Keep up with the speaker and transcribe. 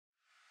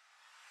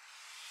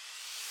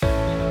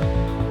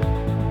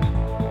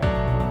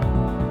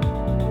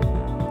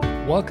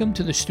Welcome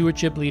to the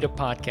Stewardship Leader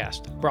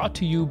Podcast, brought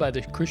to you by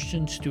the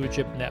Christian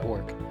Stewardship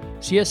Network.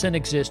 CSN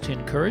exists to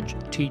encourage,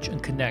 teach,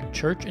 and connect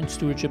church and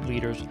stewardship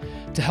leaders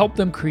to help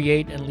them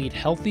create and lead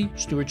healthy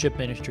stewardship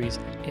ministries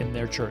in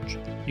their church.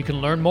 You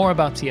can learn more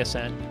about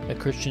CSN at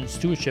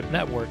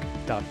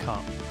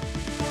ChristianStewardshipNetwork.com.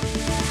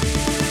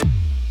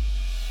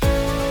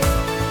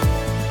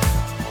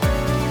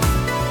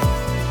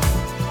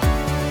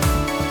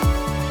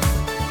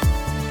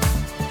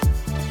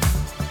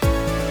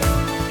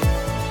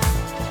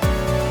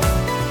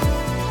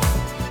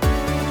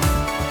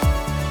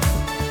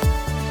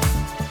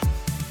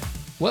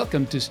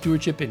 Welcome to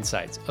Stewardship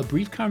Insights, a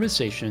brief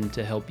conversation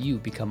to help you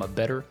become a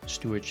better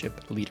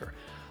stewardship leader.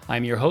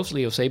 I'm your host,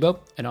 Leo Sabo,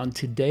 and on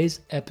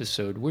today's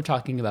episode, we're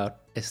talking about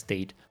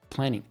estate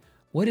planning.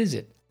 What is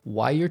it?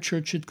 Why your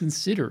church should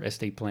consider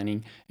estate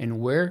planning,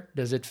 and where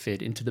does it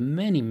fit into the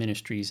many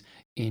ministries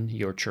in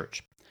your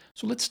church?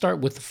 So let's start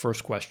with the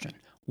first question.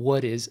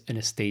 What is an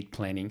estate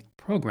planning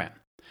program?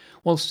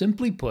 Well,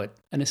 simply put,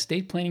 an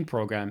estate planning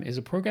program is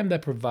a program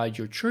that provides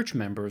your church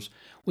members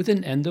with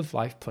an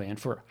end-of-life plan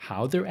for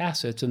how their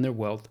assets and their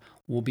wealth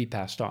will be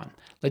passed on.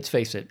 Let's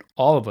face it,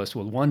 all of us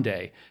will one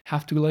day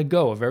have to let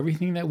go of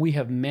everything that we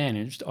have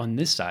managed on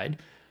this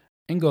side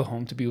and go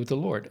home to be with the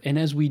Lord. And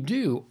as we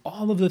do,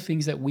 all of the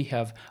things that we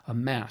have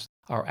amassed,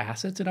 our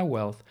assets and our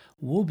wealth,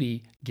 will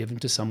be given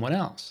to someone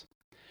else.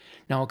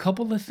 Now, a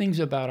couple of things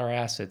about our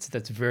assets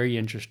that's very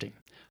interesting.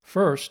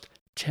 First,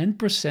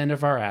 10%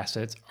 of our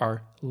assets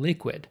are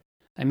liquid.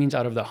 That means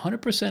out of the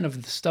 100%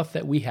 of the stuff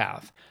that we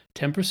have,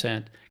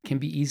 10% can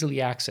be easily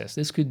accessed.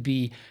 This could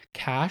be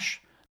cash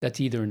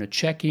that's either in a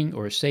checking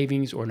or a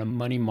savings or in a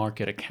money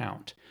market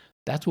account.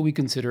 That's what we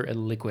consider a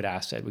liquid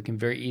asset. We can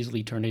very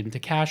easily turn it into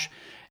cash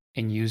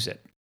and use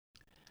it.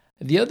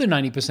 The other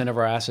 90% of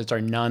our assets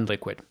are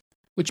non-liquid,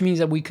 which means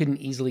that we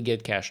couldn't easily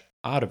get cash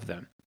out of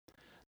them.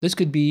 This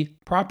could be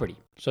property,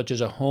 such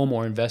as a home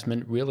or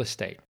investment real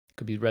estate. It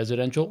could be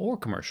residential or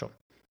commercial.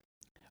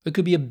 It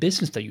could be a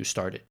business that you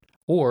started,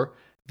 or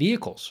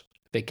vehicles,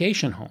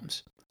 vacation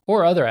homes,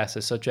 or other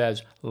assets such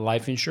as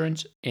life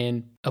insurance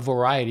and a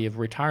variety of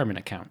retirement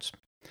accounts.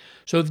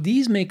 So if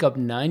these make up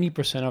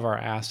 90% of our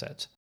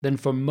assets, then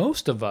for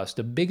most of us,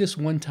 the biggest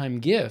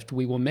one-time gift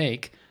we will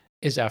make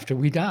is after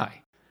we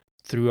die,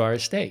 through our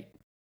estate.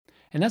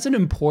 And that's an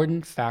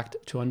important fact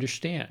to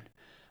understand.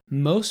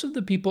 Most of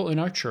the people in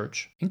our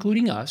church,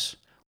 including us,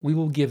 we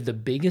will give the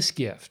biggest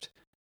gift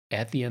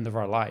at the end of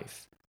our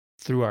life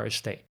through our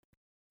estate.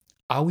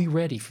 Are we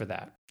ready for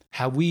that?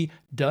 Have we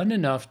done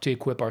enough to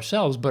equip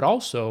ourselves, but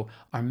also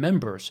our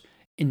members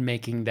in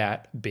making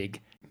that big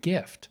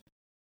gift?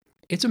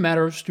 It's a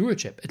matter of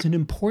stewardship. It's an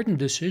important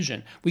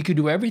decision. We could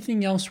do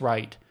everything else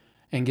right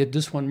and get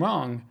this one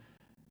wrong,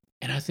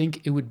 and I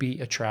think it would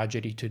be a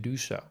tragedy to do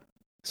so.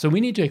 So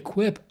we need to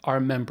equip our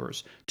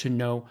members to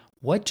know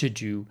what to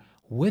do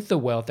with the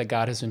wealth that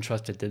God has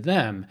entrusted to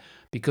them,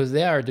 because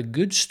they are the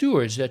good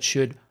stewards that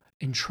should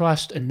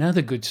entrust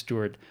another good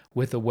steward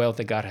with the wealth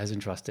that God has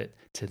entrusted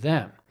to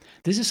them.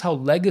 This is how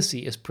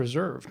legacy is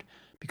preserved,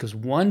 because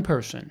one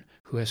person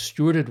who has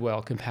stewarded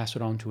well can pass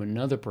it on to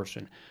another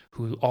person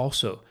who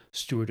also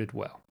stewarded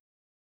well.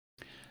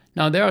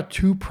 Now, there are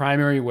two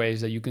primary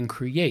ways that you can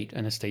create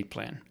an estate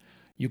plan.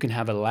 You can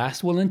have a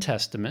last will and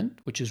testament,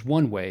 which is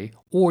one way,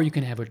 or you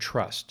can have a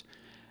trust.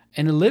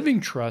 And a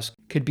living trust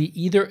could be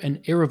either an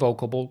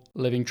irrevocable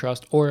living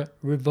trust or a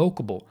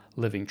revocable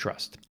living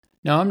trust.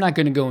 Now, I'm not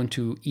going to go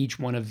into each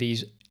one of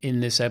these in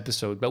this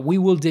episode, but we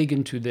will dig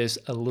into this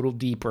a little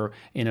deeper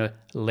in a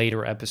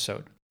later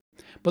episode.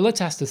 But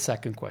let's ask the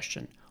second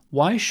question.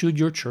 Why should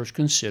your church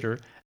consider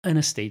an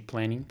estate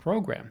planning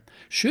program?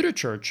 Should a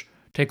church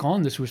take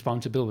on this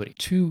responsibility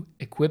to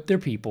equip their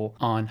people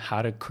on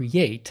how to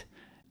create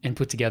and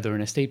put together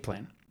an estate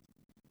plan?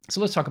 So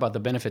let's talk about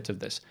the benefits of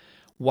this.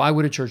 Why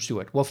would a church do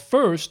it? Well,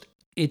 first,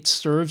 it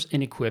serves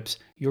and equips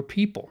your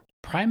people.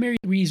 Primary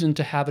reason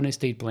to have an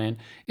estate plan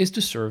is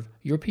to serve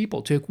your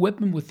people, to equip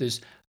them with this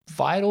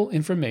vital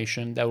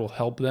information that will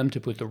help them to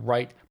put the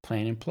right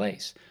plan in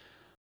place.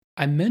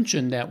 I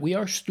mentioned that we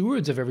are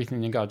stewards of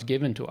everything that God's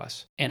given to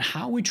us, and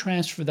how we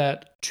transfer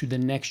that to the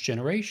next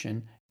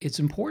generation is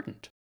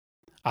important.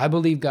 I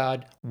believe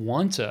God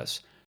wants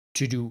us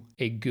to do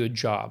a good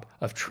job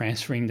of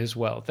transferring this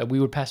wealth, that we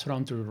would pass it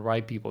on to the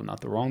right people,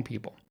 not the wrong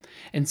people.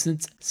 And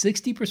since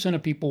 60%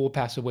 of people will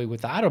pass away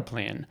without a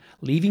plan,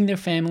 leaving their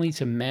family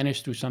to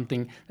manage through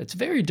something that's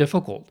very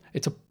difficult.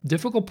 It's a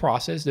difficult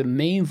process that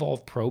may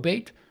involve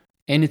probate,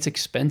 and it's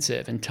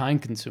expensive and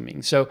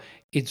time-consuming. So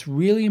it's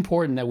really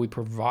important that we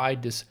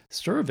provide this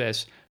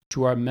service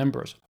to our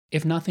members.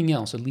 If nothing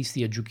else, at least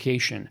the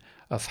education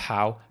of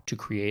how to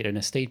create an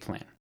estate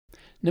plan.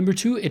 Number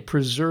two, it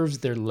preserves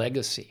their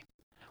legacy.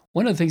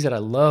 One of the things that I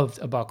loved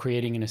about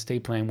creating an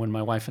estate plan when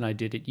my wife and I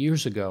did it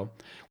years ago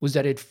was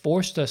that it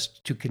forced us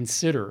to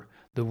consider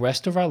the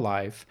rest of our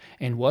life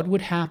and what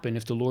would happen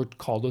if the Lord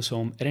called us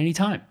home at any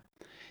time.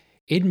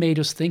 It made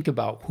us think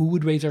about who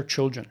would raise our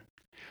children.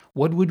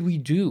 What would we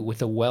do with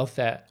the wealth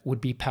that would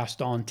be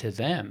passed on to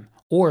them?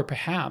 Or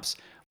perhaps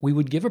we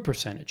would give a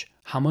percentage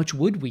How much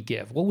would we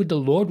give? What would the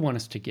Lord want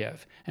us to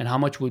give? And how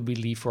much would we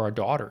leave for our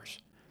daughters?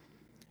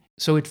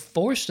 So it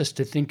forced us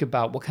to think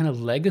about what kind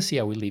of legacy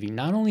are we leaving,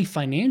 not only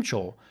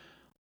financial,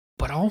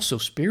 but also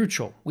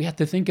spiritual. We have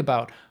to think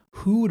about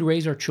who would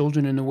raise our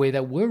children in the way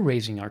that we're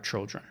raising our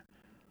children.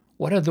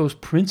 What are those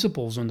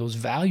principles and those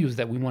values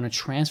that we want to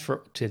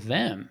transfer to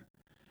them?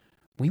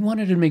 We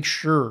wanted to make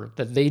sure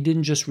that they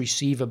didn't just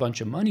receive a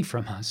bunch of money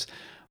from us,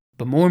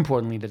 but more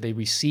importantly, that they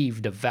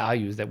received the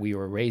values that we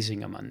were raising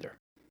them under.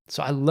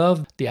 So I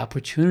love the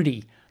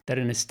opportunity that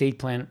an estate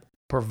plan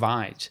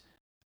provides,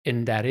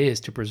 and that is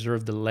to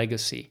preserve the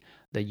legacy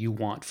that you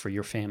want for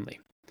your family.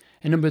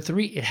 And number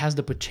 3, it has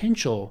the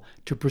potential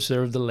to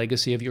preserve the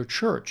legacy of your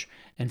church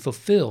and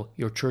fulfill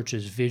your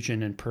church's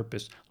vision and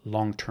purpose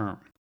long term.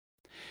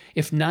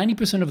 If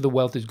 90% of the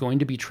wealth is going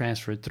to be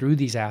transferred through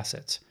these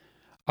assets,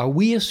 are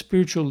we as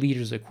spiritual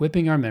leaders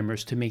equipping our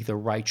members to make the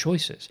right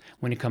choices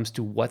when it comes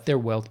to what their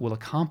wealth will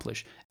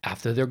accomplish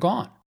after they're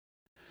gone?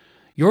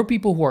 Your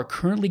people who are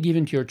currently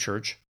giving to your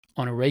church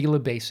on a regular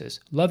basis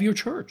love your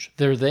church.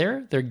 They're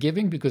there, they're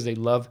giving because they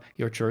love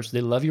your church,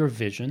 they love your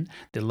vision,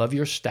 they love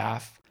your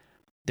staff.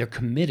 They're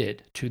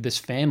committed to this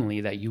family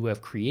that you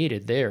have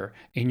created there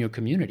in your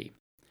community.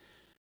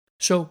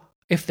 So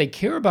if they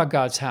care about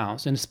God's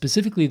house, and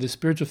specifically the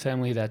spiritual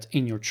family that's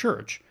in your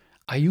church,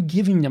 are you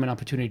giving them an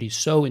opportunity to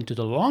sow into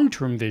the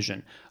long-term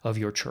vision of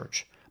your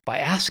church by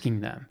asking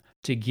them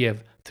to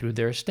give through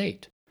their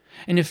estate?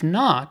 And if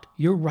not,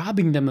 you're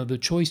robbing them of the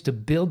choice to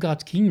build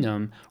God's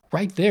kingdom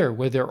right there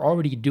where they're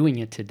already doing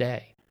it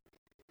today.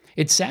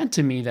 It's sad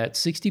to me that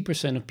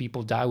 60% of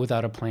people die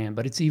without a plan,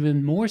 but it's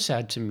even more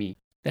sad to me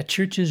that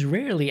churches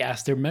rarely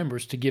ask their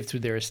members to give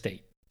through their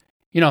estate.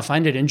 I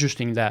find it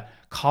interesting that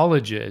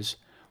colleges,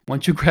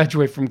 once you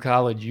graduate from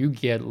college, you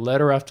get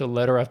letter after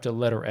letter after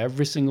letter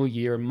every single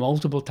year,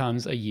 multiple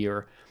times a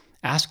year,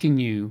 asking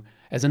you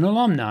as an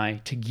alumni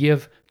to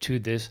give to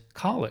this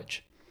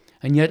college.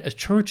 And yet as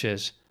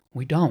churches,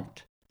 we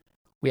don't.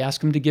 We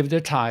ask them to give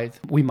their tithe.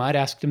 We might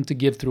ask them to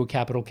give through a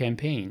capital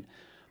campaign.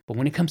 But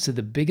when it comes to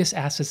the biggest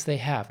assets they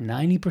have,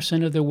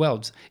 90% of their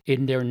wealth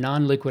in their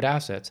non-liquid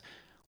assets,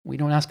 we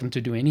don't ask them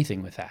to do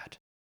anything with that.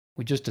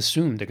 We just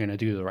assume they're going to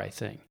do the right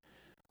thing.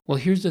 Well,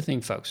 here's the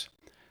thing, folks.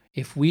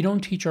 If we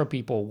don't teach our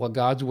people what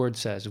God's word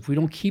says, if we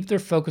don't keep their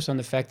focus on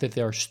the fact that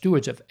they are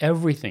stewards of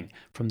everything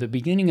from the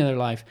beginning of their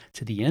life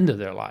to the end of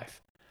their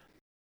life,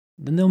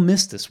 then they'll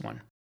miss this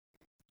one.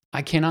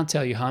 I cannot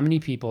tell you how many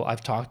people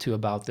I've talked to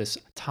about this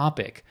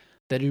topic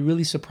that it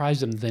really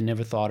surprised them that they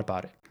never thought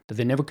about it, that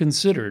they never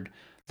considered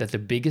that the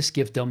biggest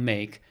gift they'll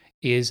make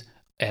is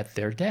at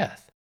their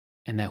death,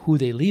 and that who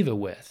they leave it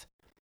with,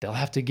 they'll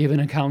have to give an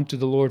account to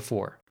the Lord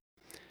for.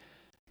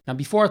 Now,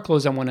 before I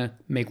close, I want to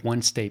make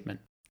one statement,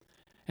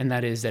 and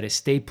that is that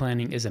estate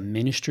planning is a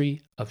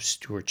ministry of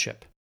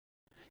stewardship.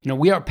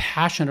 We are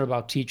passionate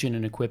about teaching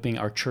and equipping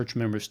our church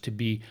members to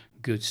be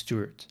good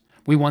stewards.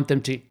 We want them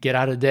to get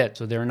out of debt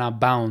so they're not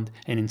bound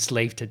and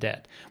enslaved to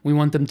debt. We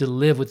want them to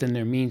live within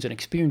their means and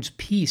experience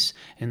peace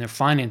in their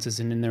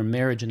finances and in their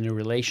marriage and their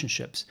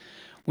relationships.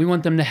 We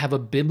want them to have a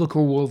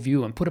biblical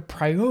worldview and put a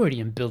priority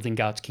in building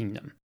God's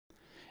kingdom.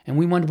 And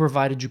we want to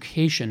provide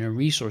education and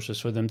resources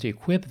for them to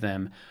equip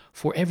them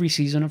for every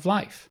season of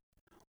life.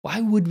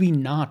 Why would we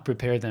not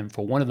prepare them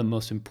for one of the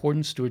most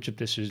important stewardship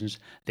decisions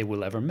they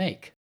will ever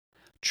make?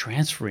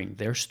 Transferring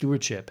their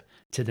stewardship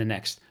to the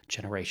next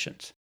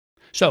generations.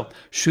 So,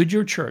 should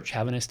your church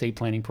have an estate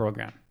planning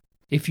program?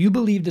 If you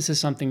believe this is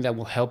something that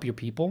will help your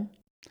people,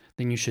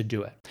 then you should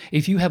do it.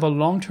 If you have a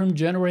long-term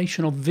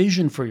generational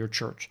vision for your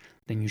church,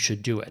 then you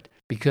should do it.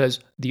 Because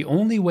the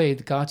only way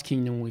that God's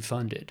kingdom will be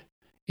funded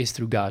is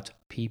through God's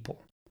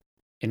people.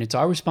 And it's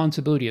our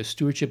responsibility as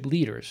stewardship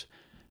leaders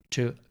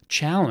to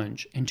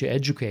challenge and to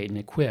educate and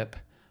equip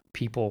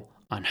people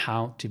on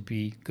how to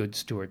be good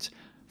stewards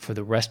for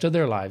the rest of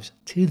their lives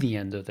to the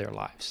end of their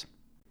lives.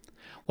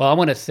 Well, I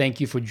want to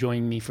thank you for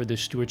joining me for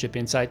this Stewardship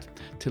Insights.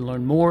 To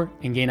learn more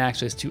and gain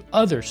access to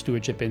other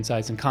Stewardship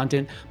Insights and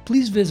content,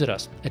 please visit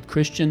us at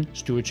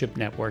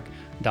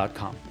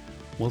ChristianStewardshipNetwork.com.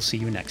 We'll see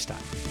you next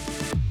time.